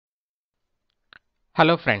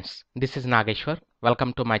Hello friends, this is Nageshwar.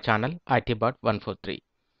 Welcome to my channel ITbot143.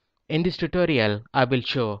 In this tutorial, I will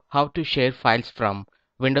show how to share files from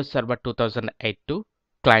Windows Server 2008 to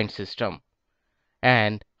client system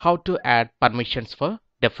and how to add permissions for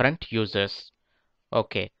different users.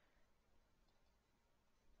 Okay,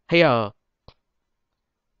 here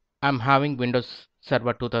I'm having Windows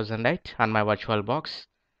Server 2008 on my VirtualBox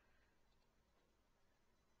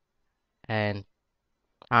and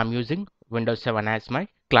I'm using Windows 7 as my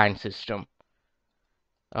client system.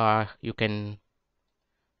 You can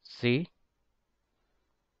see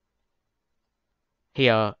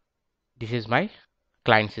here this is my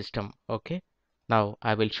client system. Okay, now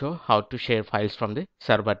I will show how to share files from the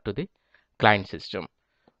server to the client system.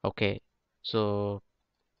 Okay, so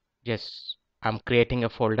just I'm creating a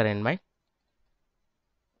folder in my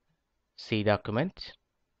C document.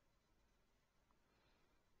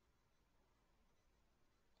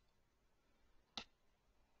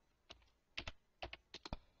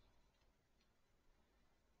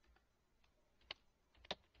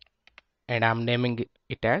 And I'm naming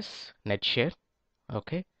it as netshare.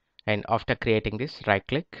 Okay, and after creating this, right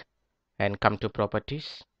click and come to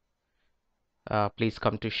properties. Please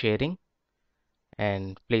come to sharing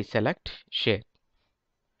and please select share.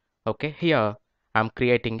 Okay, here I'm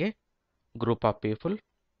creating a group of people.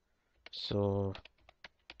 So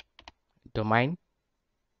domain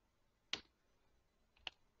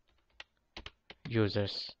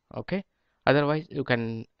users. Okay, otherwise you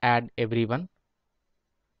can add everyone,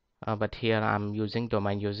 but here I'm using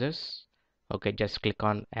domain users. Okay, just click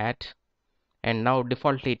on add, and now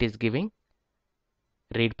defaultly it is giving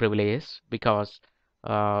read privileges because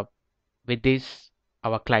uh, with this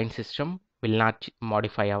our client system will not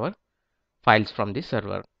modify our files from the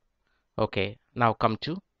server. Okay, now come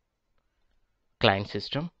to client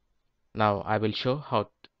system. Now I will show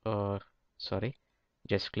how sorry,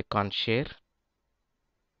 just click on share.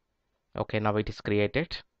 Okay, now it is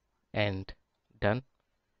created and done.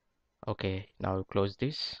 Okay, now close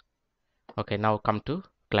this. Okay, now come to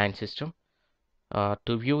client system.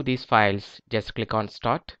 To view these files, just click on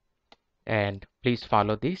start and please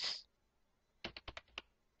follow this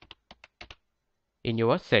in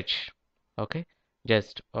your search. Okay,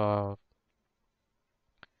 just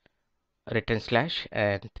return slash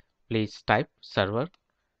and please type server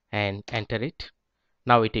and enter it.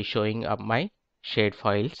 Now it is showing up my shared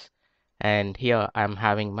files, and here I'm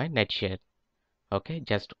having my netshare. Okay,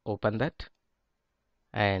 just open that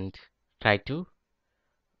and try to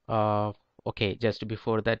okay, just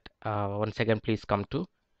before that, once again please come to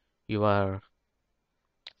your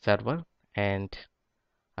server and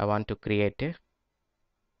I want to create a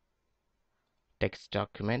text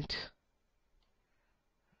document.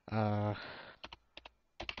 Uh,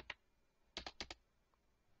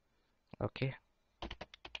 okay,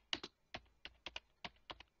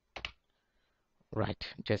 right,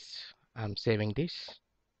 just I'm saving this.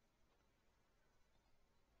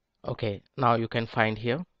 Okay, now you can find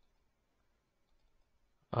here,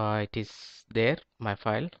 it is there, my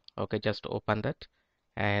file. Okay, just open that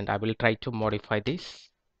and I will try to modify this,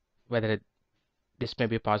 whether this may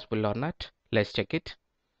be possible or not. Let's check it.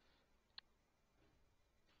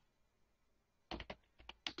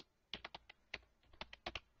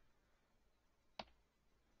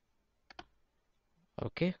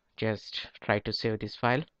 Okay, just try to save this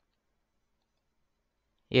file.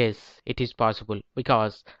 Yes, it is possible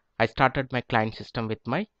because I started my client system with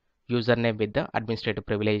my username with the administrative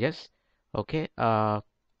privileges. Okay,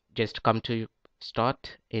 just come to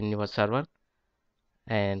start in your server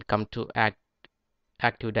and come to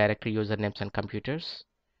Active Directory usernames and computers.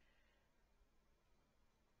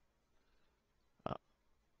 Uh,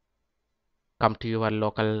 Come to your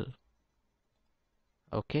local.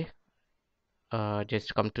 Okay,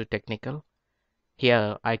 just come to technical.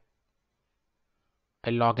 Here I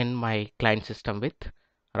log in my client system with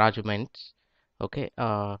Raju Ments. Okay,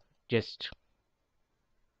 just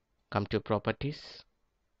come to properties.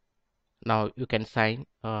 Now you can find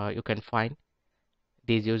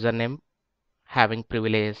this username having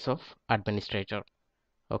privileges of administrator.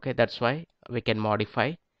 Okay, that's why we can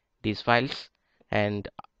modify these files, and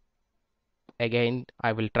again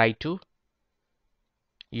I will try to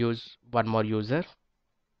use one more user.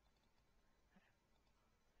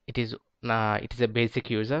 It is a basic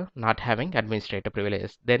user not having administrator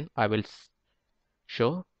privileges. Then I will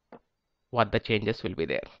show what the changes will be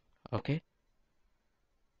there. Okay,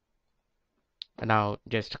 now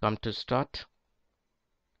just come to start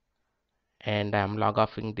and I'm log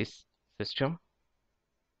offing this system.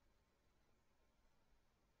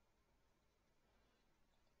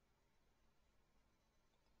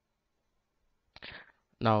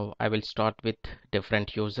 Now I will start with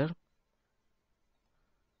different username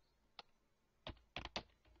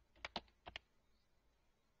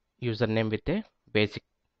with a basic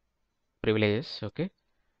privileges. Okay,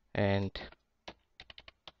 and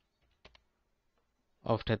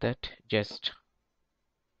after that just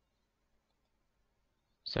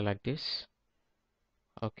select this.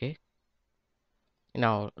 Okay,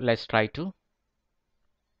 now let's try to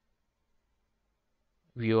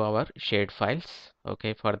view our shared files.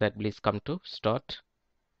 Okay, for that please come to start,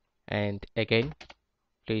 and again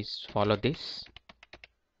please follow this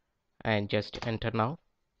and just enter now.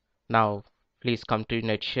 Now please come to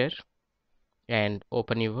Netshare and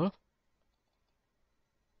open your.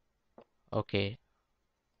 Okay,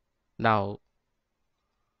 now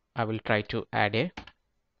I will try to add a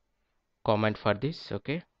comment for this.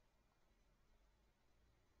 Okay,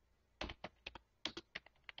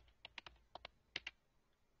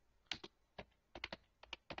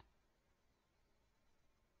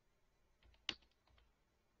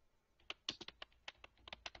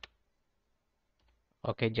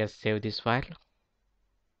 okay, just save this file.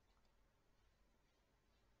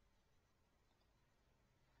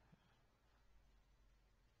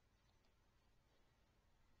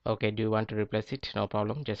 Okay, do you want to replace it? No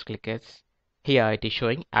problem, just click as. Here it is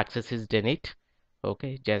showing access is denied.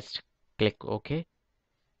 Okay, just click OK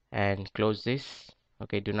and close this.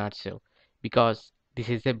 Okay, do not save because this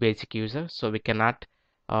is a basic user, so we cannot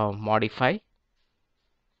modify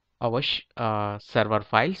our server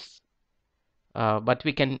files, but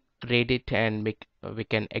we can read it and make we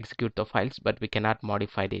can execute the files, but we cannot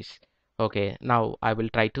modify this. Okay, now I will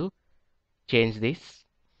try to change this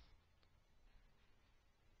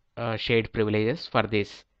shared privileges for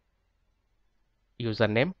this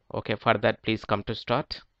username. Okay, for that please come to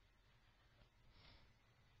start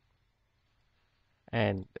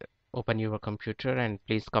and open your computer and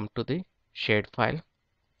please come to the shared file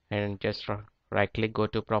and just right click, go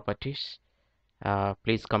to properties,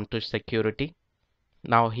 please come to security.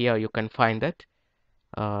 Now here you can find that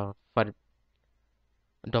for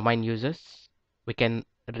domain users we can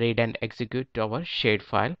read and execute our shared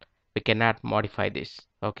file, we cannot modify this.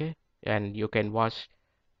 Okay, and you can watch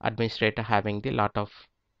administrator having the lot of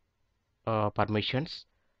permissions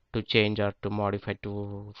to change or to modify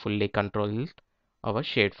to fully control our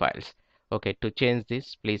shared files. Okay, to change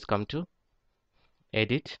this please come to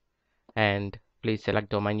edit and please select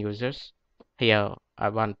domain users. Here I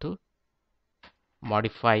want to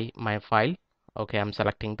modify my file. Okay, I'm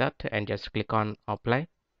selecting that and just click on apply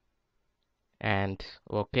and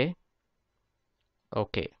okay.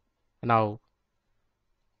 Okay, now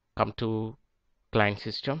come to client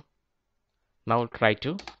system. Now try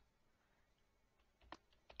to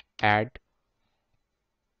add.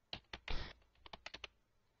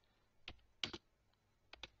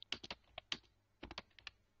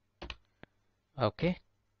 Okay,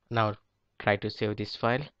 now try to save this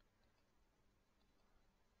file.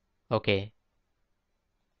 Okay,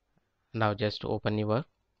 now just open your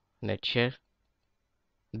Netshare.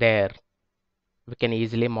 There we can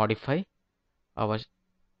easily modify our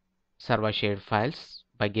server shared files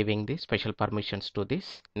by giving the special permissions to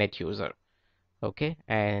this net user. Okay,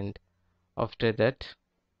 and after that,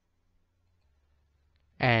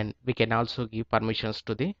 and we can also give permissions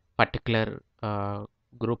to the particular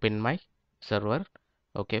group in my server.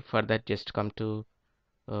 Okay, for that just come to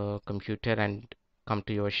computer and come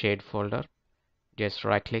to your shared folder, just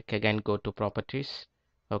right click, again go to properties.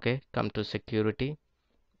 Okay, come to security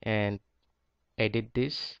and edit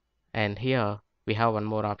this, and here we have one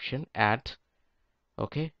more option, add.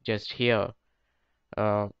 Okay, just here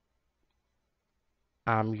uh,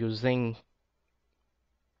 I'm using,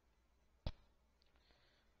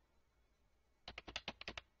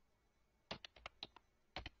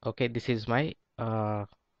 okay, this is my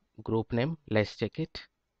group name, let's check it.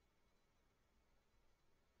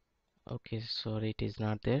 Okay, sorry, it is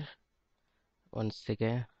not there. Once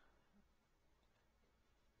again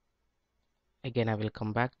I will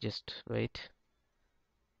come back, just wait.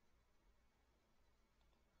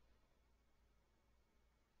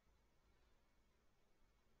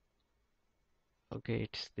 Okay,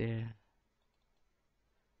 it's there.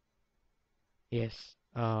 Yes,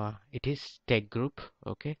 it is tech group.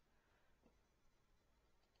 Okay,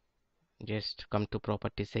 just come to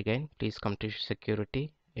properties again, please come to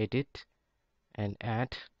security, edit and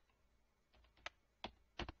add.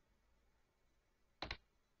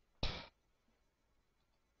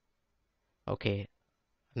 Okay,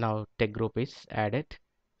 now tech group is added,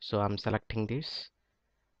 so I'm selecting this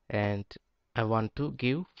and I want to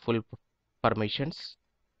give full permissions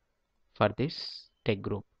for this tech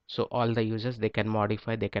group. so all the users, they can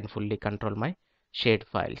modify, they can fully control my shared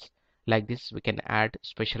files. Like this, we can add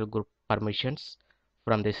special group permissions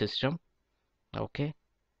from the system. Okay,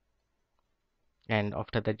 and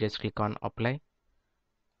after that just click on apply.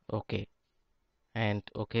 Okay, and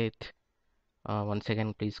okay, once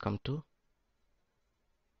again please come to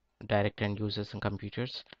direct end users and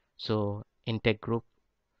computers. So in tech group,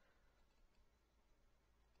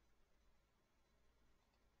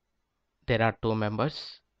 there are two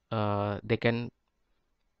members. They can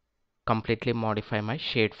completely modify my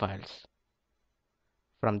shared files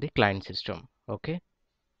from the client system. Okay,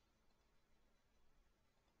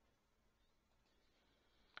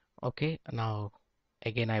 okay, now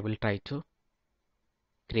again I will try to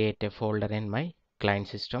create a folder in my client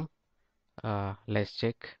system. Let's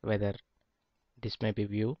check whether this may be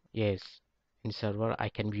view. Yes, in server I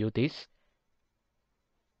can view this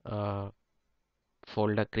uh,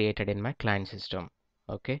 folder created in my client system.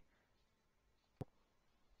 Okay,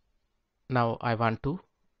 now I want to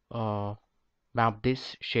uh, map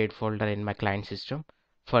this shared folder in my client system.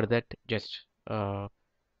 For that, just go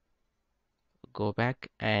back,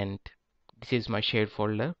 and this is my shared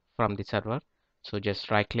folder from the server. So just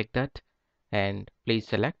right click that and please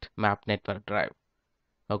select map network drive.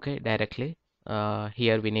 Okay, directly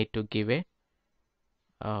here we need to give a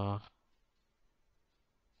uh,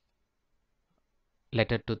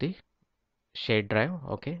 letter to the shared drive.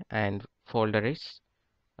 Okay, and folder is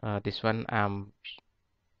this one. I'm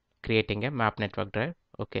creating a map network drive.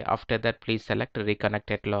 Okay, after that please select reconnect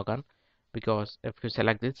at logon, because if you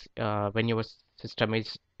select this when your system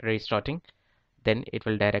is restarting, then it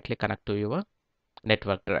will directly connect to your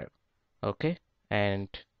network drive. Okay, and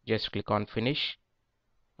just click on finish.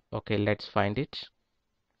 Okay, let's find it.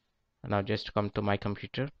 Now just come to my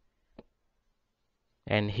computer,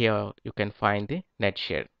 and here you can find the net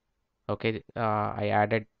share. Okay, I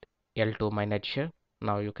added L to my net share.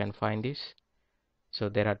 Now you can find this. So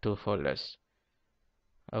there are two folders.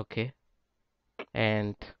 Okay,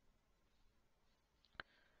 and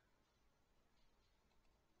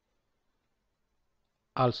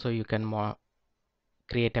also you can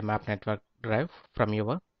create a map network drive from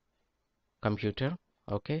your computer.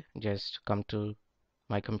 Okay, just come to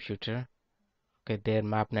my computer. Okay, there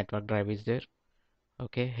map network drive is there.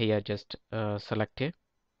 Okay, here just select it.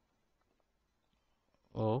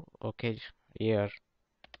 Oh, okay, here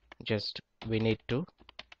just we need to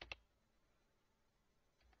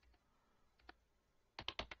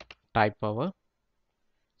type our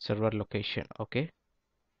server location. Okay,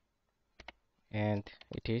 and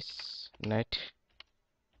it is net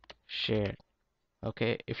share.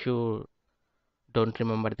 Okay, if you don't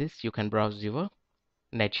remember this, you can browse your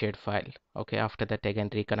net shared file. Okay, after that again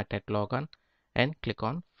reconnect at logon and click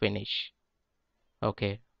on finish.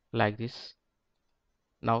 Okay, like this,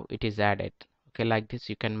 now it is added. Okay, like this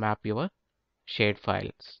you can map your shared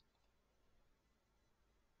files.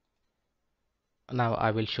 Now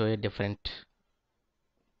I will show you a different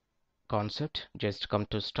concept. Just come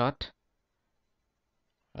to start.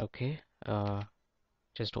 Okay,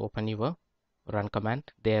 just open your run command.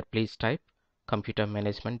 There please type computer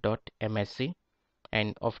management.msc,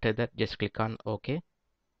 and after that just click on OK.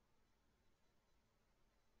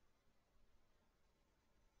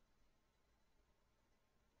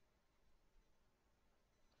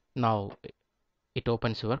 Now it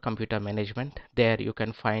opens your computer management. There you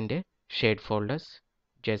can find a shared folders.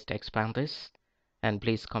 Just expand this and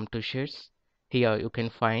please come to shares. Here you can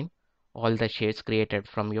find all the shares created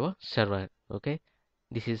from your server. Okay,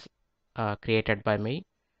 this is created by me,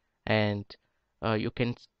 and you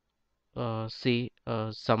can see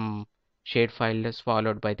some shared files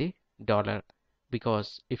followed by the dollar,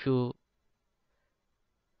 because if you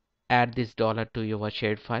add this dollar to your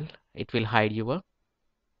shared file, it will hide your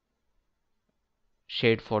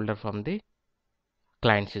shared folder from the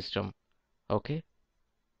client system. Okay,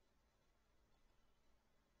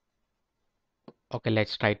 okay,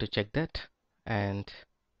 let's try to check that, and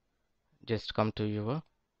just come to your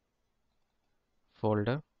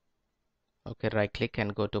folder. Okay, right click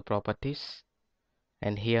and go to properties,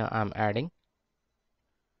 and here I'm adding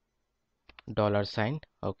dollar sign.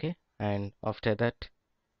 Okay, and after that,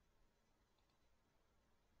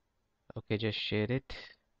 okay, just share it.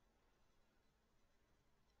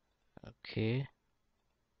 Okay,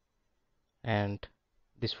 and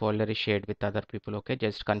this folder is shared with other people. Okay,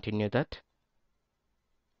 just continue that.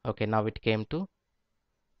 Okay, now it came to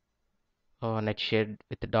net shared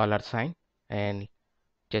with the dollar sign, and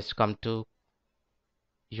just come to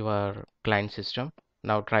your client system.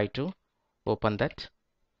 Now try to open that.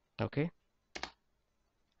 Okay,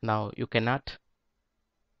 now you cannot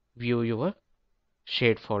view your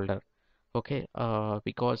shared folder. Okay,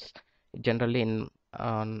 because generally in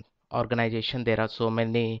organization there are so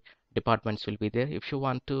many departments will be there. If you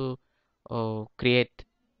want to create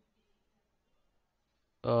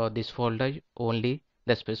this folder, only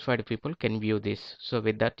the specified people can view this, so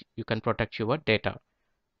with that you can protect your data.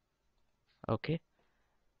 Okay,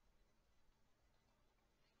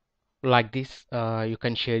 like this you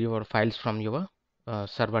can share your files from your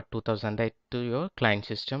server 2008 to your client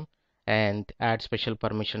system and add special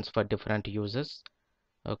permissions for different users.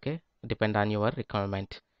 Okay, depend on your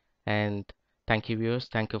requirement. And thank you viewers,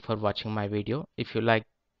 thank you for watching my video. If you like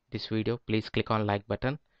this video, please click on like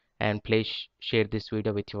button and please share this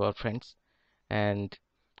video with your friends, and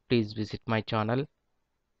please visit my channel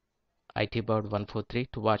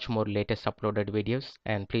itbird143 to watch more latest uploaded videos,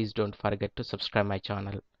 and please don't forget to subscribe my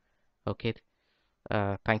channel. Okay,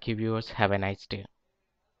 thank you viewers, have a nice day.